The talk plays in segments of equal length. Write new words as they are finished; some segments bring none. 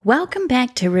Welcome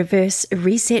back to Reverse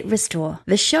Reset Restore,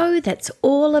 the show that's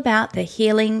all about the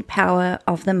healing power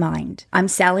of the mind. I'm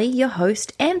Sally, your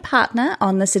host and partner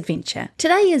on this adventure.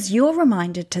 Today is your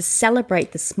reminder to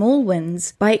celebrate the small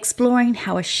wins by exploring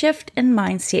how a shift in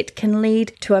mindset can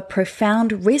lead to a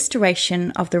profound restoration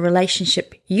of the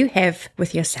relationship you have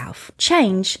with yourself.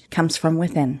 Change comes from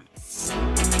within.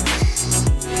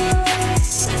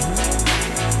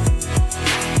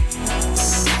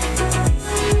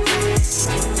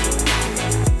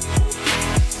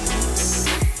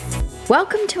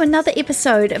 Welcome to another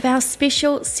episode of our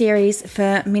special series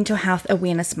for Mental Health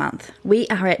Awareness Month. We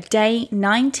are at day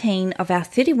 19 of our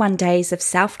 31 days of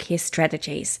self-care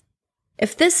strategies.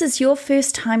 If this is your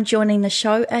first time joining the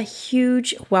show, a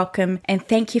huge welcome and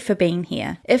thank you for being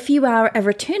here. If you are a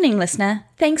returning listener,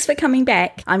 thanks for coming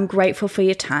back. I'm grateful for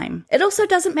your time. It also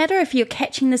doesn't matter if you're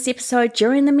catching this episode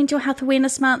during the Mental Health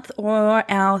Awareness Month or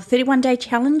our 31-day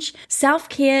challenge.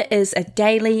 Self-care is a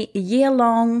daily,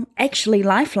 year-long, actually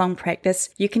lifelong practice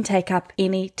you can take up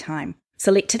any time.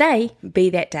 So let today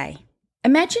be that day.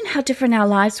 Imagine how different our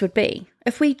lives would be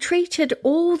if we treated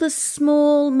all the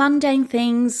small, mundane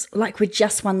things like we'd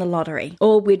just won the lottery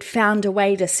or we'd found a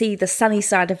way to see the sunny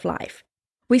side of life.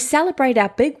 We celebrate our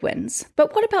big wins,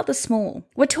 but what about the small?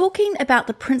 We're talking about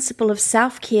the principle of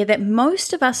self-care that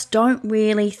most of us don't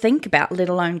really think about, let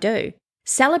alone do.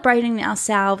 Celebrating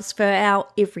ourselves for our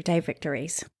everyday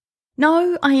victories.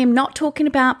 No, I am not talking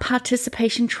about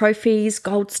participation trophies,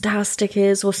 gold star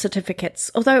stickers, or certificates,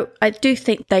 although I do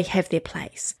think they have their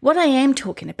place. What I am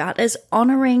talking about is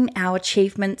honouring our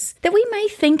achievements that we may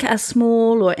think are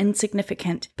small or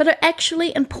insignificant, but are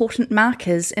actually important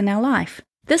markers in our life.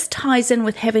 This ties in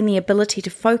with having the ability to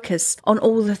focus on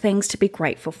all the things to be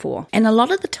grateful for. And a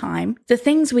lot of the time, the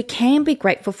things we can be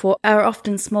grateful for are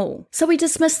often small, so we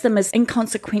dismiss them as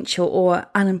inconsequential or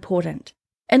unimportant.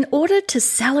 In order to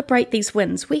celebrate these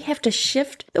wins, we have to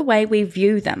shift the way we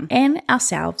view them and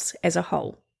ourselves as a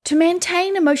whole. To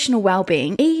maintain emotional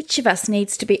well-being, each of us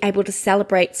needs to be able to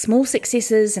celebrate small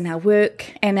successes in our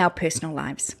work and our personal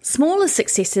lives. Smaller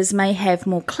successes may have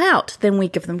more clout than we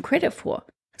give them credit for.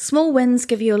 Small wins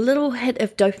give you a little hit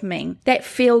of dopamine, that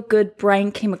feel-good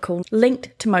brain chemical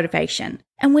linked to motivation.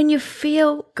 And when you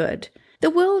feel good, the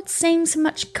world seems a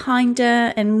much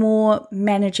kinder and more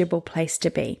manageable place to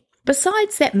be.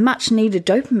 Besides that much-needed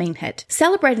dopamine hit,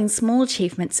 celebrating small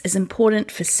achievements is important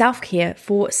for self-care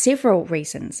for several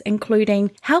reasons,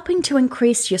 including helping to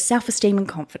increase your self-esteem and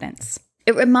confidence.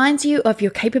 It reminds you of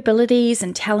your capabilities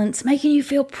and talents, making you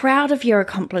feel proud of your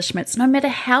accomplishments, no matter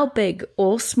how big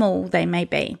or small they may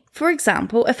be. For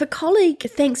example, if a colleague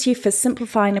thanks you for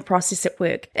simplifying a process at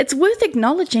work, it's worth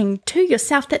acknowledging to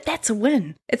yourself that that's a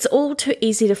win. It's all too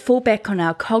easy to fall back on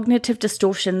our cognitive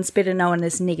distortions, better known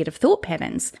as negative thought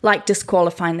patterns, like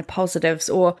disqualifying the positives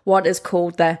or what is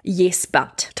called the yes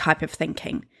but type of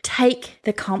thinking. Take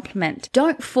the compliment.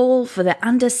 Don't fall for the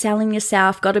underselling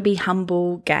yourself, gotta be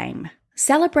humble game.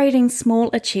 Celebrating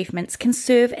small achievements can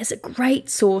serve as a great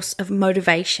source of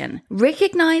motivation.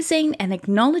 Recognizing and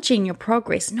acknowledging your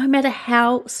progress, no matter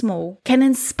how small, can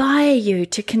inspire you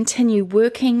to continue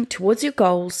working towards your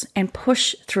goals and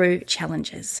push through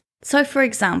challenges. So, for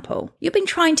example, you've been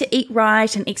trying to eat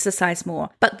right and exercise more,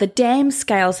 but the damn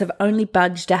scales have only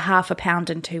budged a half a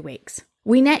pound in 2 weeks.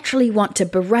 We naturally want to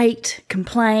berate,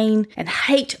 complain, and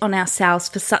hate on ourselves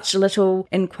for such little,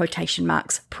 in quotation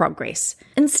marks, progress.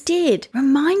 Instead,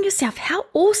 remind yourself how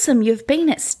awesome you've been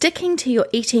at sticking to your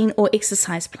eating or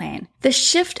exercise plan. The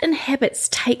shift in habits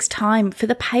takes time for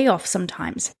the payoff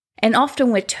sometimes. And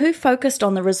often we're too focused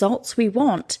on the results we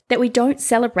want that we don't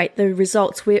celebrate the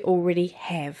results we already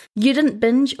have. You didn't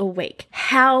binge a week.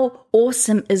 How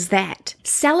awesome is that?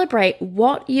 Celebrate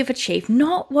what you've achieved,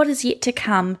 not what is yet to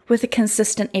come, with a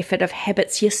consistent effort of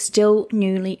habits you're still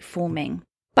newly forming.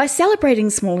 By celebrating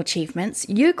small achievements,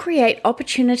 you create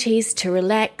opportunities to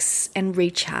relax and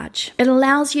recharge. It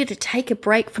allows you to take a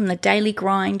break from the daily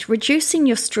grind, reducing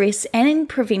your stress and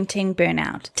preventing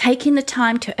burnout. Taking the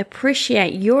time to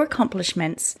appreciate your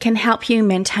accomplishments can help you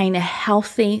maintain a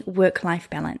healthy work-life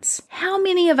balance. How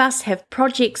many of us have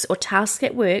projects or tasks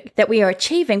at work that we are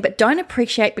achieving but don't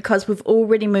appreciate because we've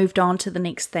already moved on to the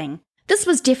next thing? This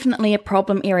was definitely a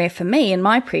problem area for me in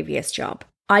my previous job.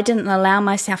 I didn't allow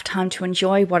myself time to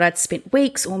enjoy what I'd spent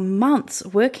weeks or months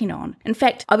working on. In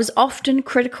fact, I was often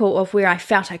critical of where I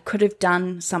felt I could have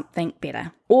done something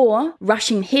better, or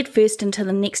rushing headfirst into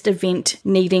the next event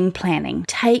needing planning.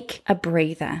 Take a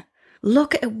breather.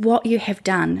 Look at what you have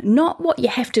done, not what you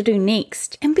have to do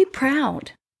next, and be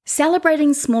proud.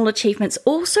 Celebrating small achievements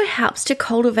also helps to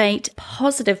cultivate a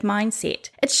positive mindset.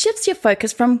 It shifts your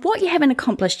focus from what you haven't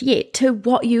accomplished yet to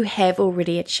what you have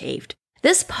already achieved.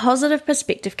 This positive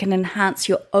perspective can enhance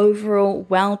your overall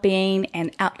well-being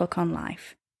and outlook on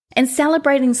life. And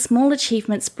celebrating small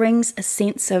achievements brings a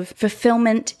sense of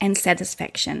fulfillment and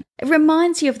satisfaction. It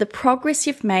reminds you of the progress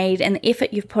you've made and the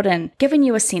effort you've put in, giving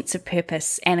you a sense of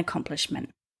purpose and accomplishment.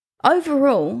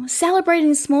 Overall,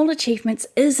 celebrating small achievements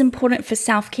is important for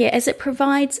self-care as it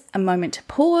provides a moment to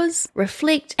pause,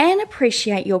 reflect, and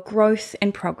appreciate your growth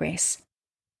and progress.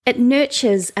 It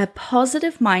nurtures a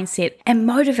positive mindset and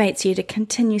motivates you to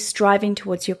continue striving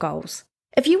towards your goals.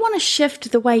 If you want to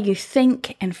shift the way you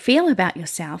think and feel about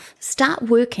yourself, start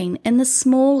working in the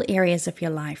small areas of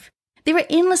your life. There are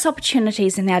endless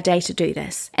opportunities in our day to do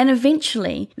this, and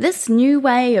eventually, this new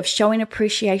way of showing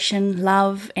appreciation,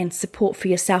 love, and support for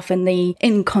yourself in the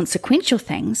inconsequential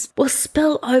things will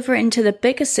spill over into the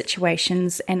bigger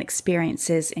situations and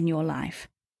experiences in your life.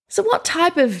 So what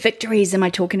type of victories am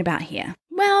I talking about here?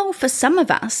 Well, for some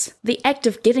of us, the act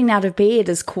of getting out of bed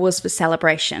is cause for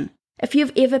celebration. If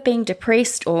you've ever been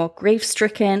depressed or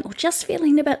grief-stricken or just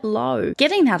feeling a bit low,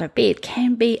 getting out of bed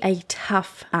can be a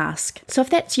tough ask. So if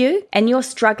that's you and you're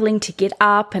struggling to get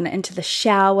up and into the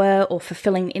shower or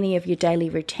fulfilling any of your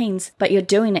daily routines, but you're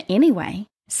doing it anyway,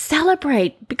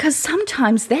 celebrate, because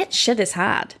sometimes that shit is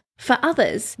hard. For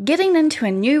others, getting into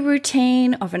a new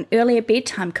routine of an earlier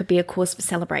bedtime could be a cause for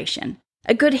celebration.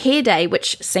 A good hair day,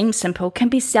 which seems simple, can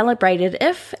be celebrated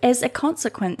if, as a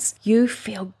consequence, you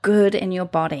feel good in your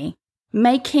body.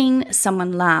 Making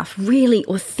someone laugh, really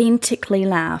authentically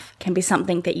laugh, can be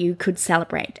something that you could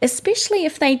celebrate, especially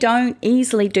if they don't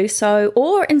easily do so,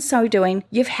 or in so doing,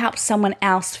 you've helped someone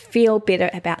else feel better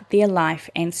about their life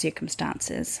and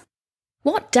circumstances.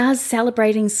 What does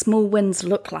celebrating small wins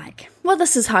look like? Well,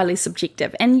 this is highly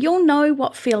subjective, and you'll know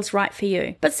what feels right for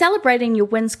you. But celebrating your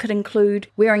wins could include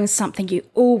wearing something you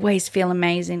always feel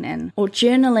amazing in, or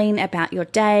journaling about your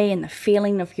day and the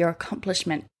feeling of your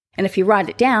accomplishment. And if you write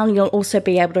it down, you'll also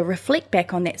be able to reflect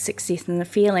back on that success and the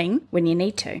feeling when you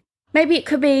need to. Maybe it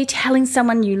could be telling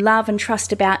someone you love and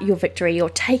trust about your victory, or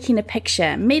taking a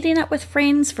picture, meeting up with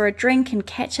friends for a drink and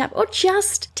catch up, or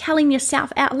just telling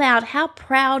yourself out loud how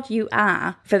proud you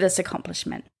are for this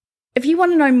accomplishment. If you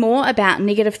want to know more about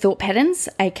negative thought patterns,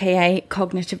 aka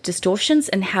cognitive distortions,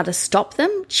 and how to stop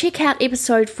them, check out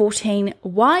episode 14,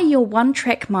 Why Your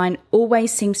One-Track Mind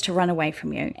Always Seems to Run Away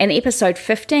From You, and episode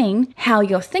 15, How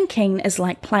Your Thinking is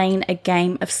Like Playing a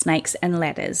Game of Snakes and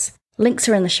Ladders. Links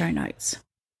are in the show notes.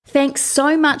 Thanks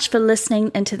so much for listening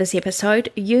into this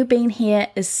episode. You being here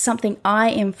is something I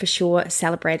am for sure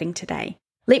celebrating today.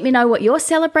 Let me know what you're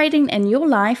celebrating in your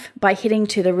life by heading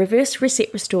to the Reverse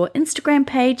Reset Restore Instagram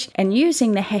page and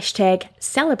using the hashtag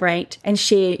celebrate, and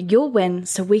share your win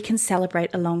so we can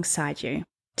celebrate alongside you.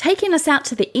 Taking us out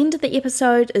to the end of the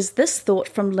episode is this thought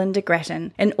from Linda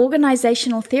Grattan, an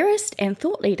organizational theorist and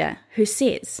thought leader, who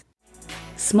says,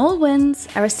 "Small wins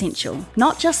are essential,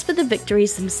 not just for the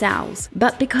victories themselves,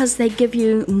 but because they give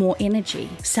you more energy,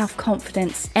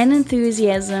 self-confidence, and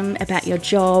enthusiasm about your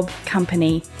job,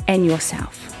 company, and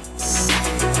yourself."